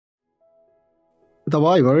The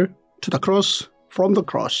Bible to the cross, from the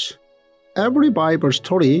cross. Every Bible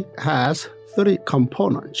story has three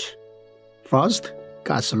components. First,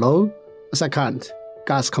 God's law. Second,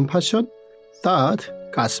 God's compassion. Third,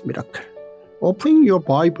 God's miracle. Opening your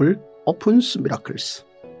Bible opens miracles.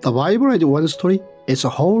 The Bible as one story is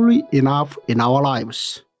wholly enough in our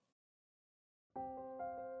lives.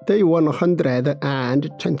 Day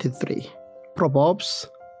 123. Proverbs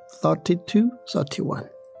 32:31.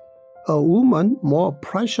 A woman more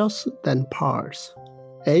precious than pearls.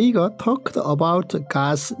 Agur talked about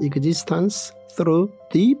God's existence through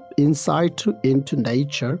deep insight into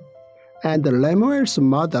nature, and Lemuel's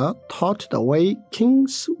mother taught the way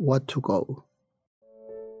kings were to go.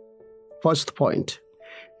 First point,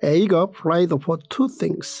 Agur prayed for two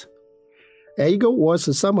things. Agur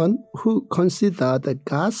was someone who considered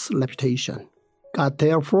God's reputation. God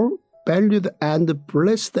therefore valued and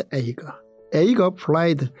blessed Agur. Agur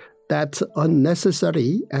prayed that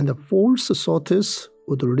unnecessary and false thoughts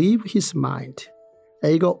would leave his mind.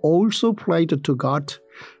 Agur also prayed to God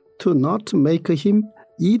to not make him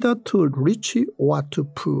either too rich or too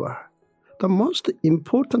poor. The most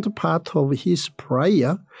important part of his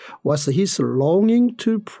prayer was his longing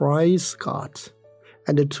to praise God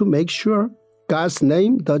and to make sure God's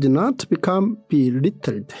name does not become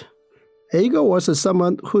belittled. Agur was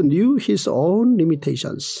someone who knew his own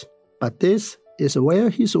limitations, but this is where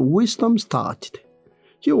his wisdom started.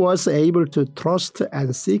 He was able to trust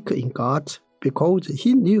and seek in God because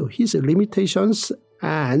he knew his limitations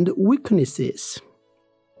and weaknesses.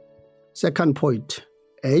 Second point,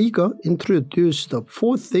 Agur introduced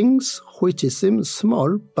four things which seem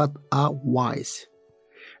small but are wise.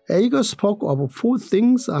 Agur spoke of four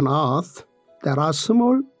things on earth that are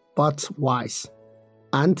small but wise: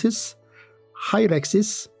 ants,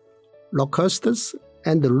 hyraxes, locusts,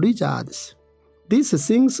 and lizards. These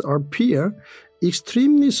things appear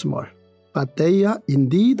extremely small, but they are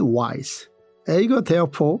indeed wise. Agur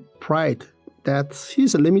therefore prayed that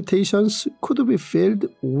his limitations could be filled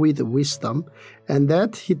with wisdom, and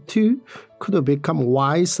that he too could become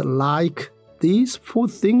wise like these four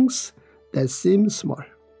things that seem small.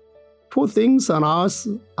 Four things on earth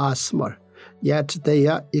are small, yet they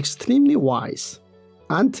are extremely wise.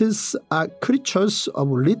 Ants are creatures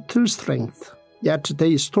of little strength, yet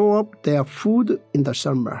they store up their food in the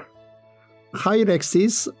summer.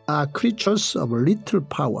 Hyraxes are creatures of little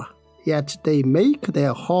power, yet they make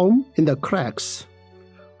their home in the cracks.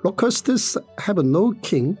 Locusts have no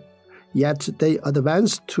king, yet they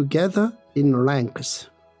advance together in ranks.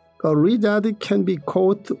 A lizard can be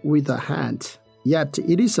caught with a hand, yet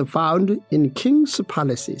it is found in kings'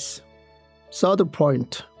 palaces. Third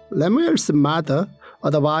point, Lemuel's mother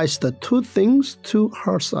advised two things to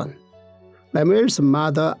her son. Lemuel's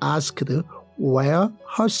mother asked where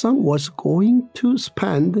her son was going to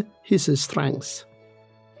spend his strength.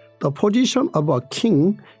 The position of a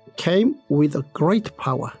king came with great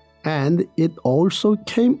power, and it also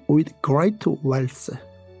came with great wealth.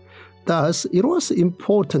 Thus, it was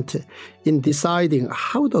important in deciding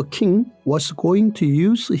how the king was going to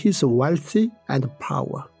use his wealth and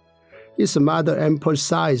power. His mother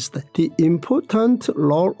emphasized the important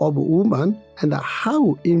role of women and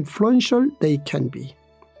how influential they can be.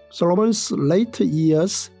 Solomon's later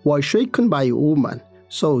years were shaken by women,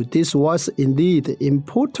 so this was indeed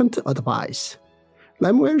important advice.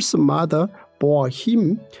 Lemuel's mother bore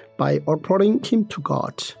him by offering him to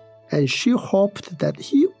God, and she hoped that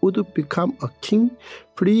he would become a king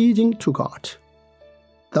pleasing to God.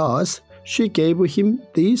 Thus, she gave him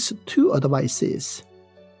these two advices.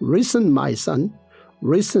 Listen, my son.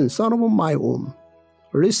 Listen, son of my womb.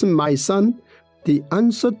 Listen, my son, the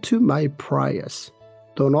answer to my prayers.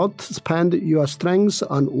 Do not spend your strength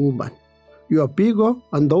on women. You are bigger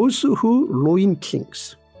on those who ruin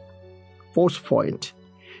kings. Fourth point,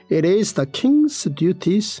 it is the king's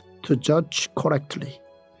duties to judge correctly.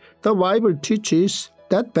 The Bible teaches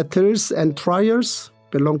that battles and trials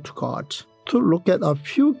belong to God. To look at a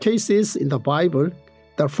few cases in the Bible,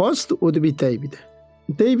 the first would be David.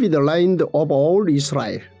 David reigned over all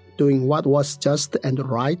Israel, doing what was just and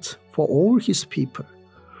right for all his people.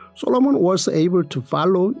 Solomon was able to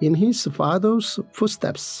follow in his father's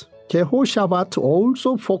footsteps. Jehoshaphat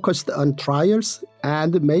also focused on trials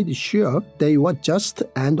and made sure they were just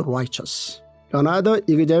and righteous. Another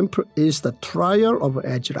example is the trial of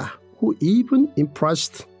Ezra, who even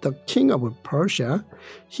impressed the king of Persia.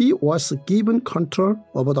 He was given control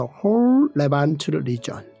over the whole Levant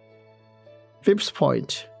region. Fifth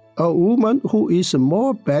point, a woman who is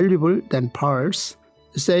more valuable than pearls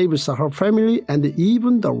saves her family and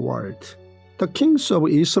even the world. The kings of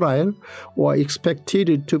Israel were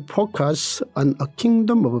expected to focus on a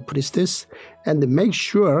kingdom of priests and make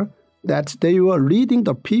sure that they were leading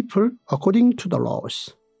the people according to the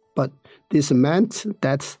laws. But this meant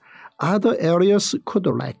that other areas could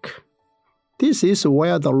lack. This is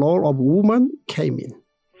where the role of woman came in.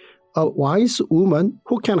 A wise woman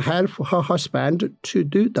who can help her husband to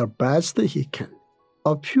do the best he can.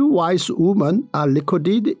 A few wise women are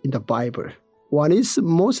recorded in the Bible. One is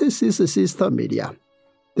Moses' sister Miriam.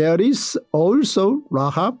 There is also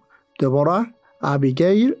Rahab, Deborah,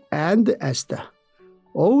 Abigail, and Esther.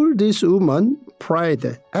 All these women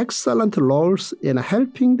played excellent roles in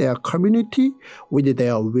helping their community with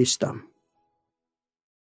their wisdom.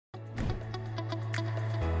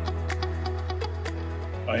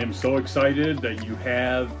 I am so excited that you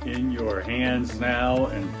have in your hands now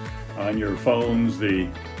and on your phones the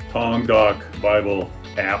Tongdok Bible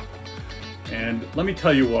App. And let me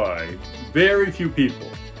tell you why. Very few people,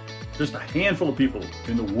 just a handful of people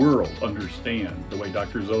in the world understand the way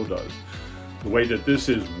Dr. Zoh does. The way that this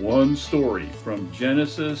is one story from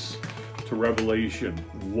Genesis to Revelation,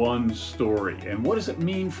 one story. And what does it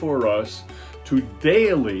mean for us to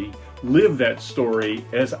daily live that story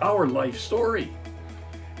as our life story?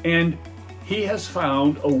 And he has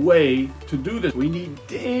found a way to do this. We need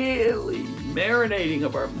daily marinating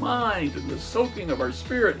of our mind and the soaking of our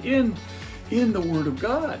spirit in the Word of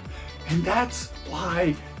God. And that's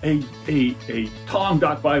why a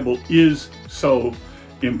Tongdok Bible is so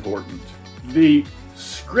important. The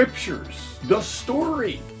scriptures, the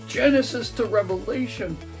story, Genesis to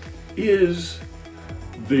Revelation, is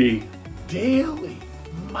the daily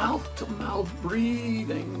mouth-to-mouth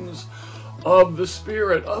breathings of the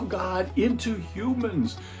Spirit of God into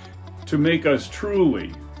humans to make us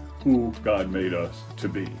truly who God made us to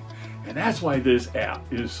be. And that's why this app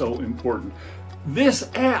is so important. This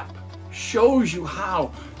app shows you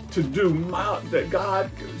how to do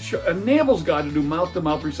enables God to do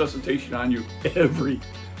mouth-to-mouth resuscitation on you every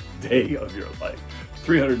day of your life,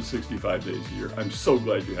 365 days a year. I'm so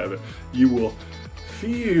glad you have it. You will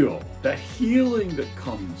feel that healing that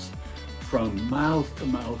comes from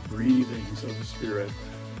mouth-to-mouth breathings of the Spirit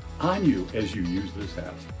on you as you use this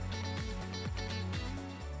app.